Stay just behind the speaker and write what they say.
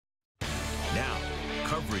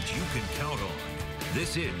coverage you can count on.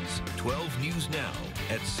 This is 12 News Now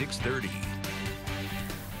at 6:30.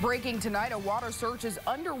 Breaking tonight, a water search is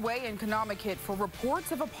underway in Conimicut for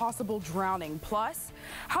reports of a possible drowning. Plus,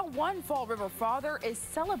 how one Fall River father is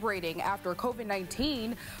celebrating after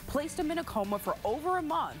COVID-19 placed him in a coma for over a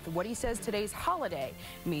month. What he says today's holiday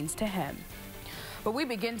means to him. But we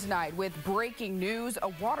begin tonight with breaking news. A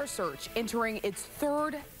water search entering its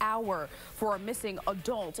third hour for a missing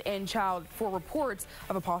adult and child for reports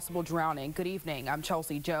of a possible drowning. Good evening. I'm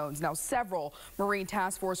Chelsea Jones. Now, several Marine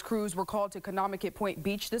Task Force crews were called to Conimicut Point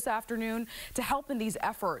Beach this afternoon to help in these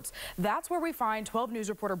efforts. That's where we find 12 News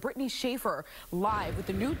reporter Brittany Schaefer live with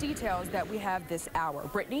the new details that we have this hour.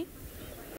 Brittany?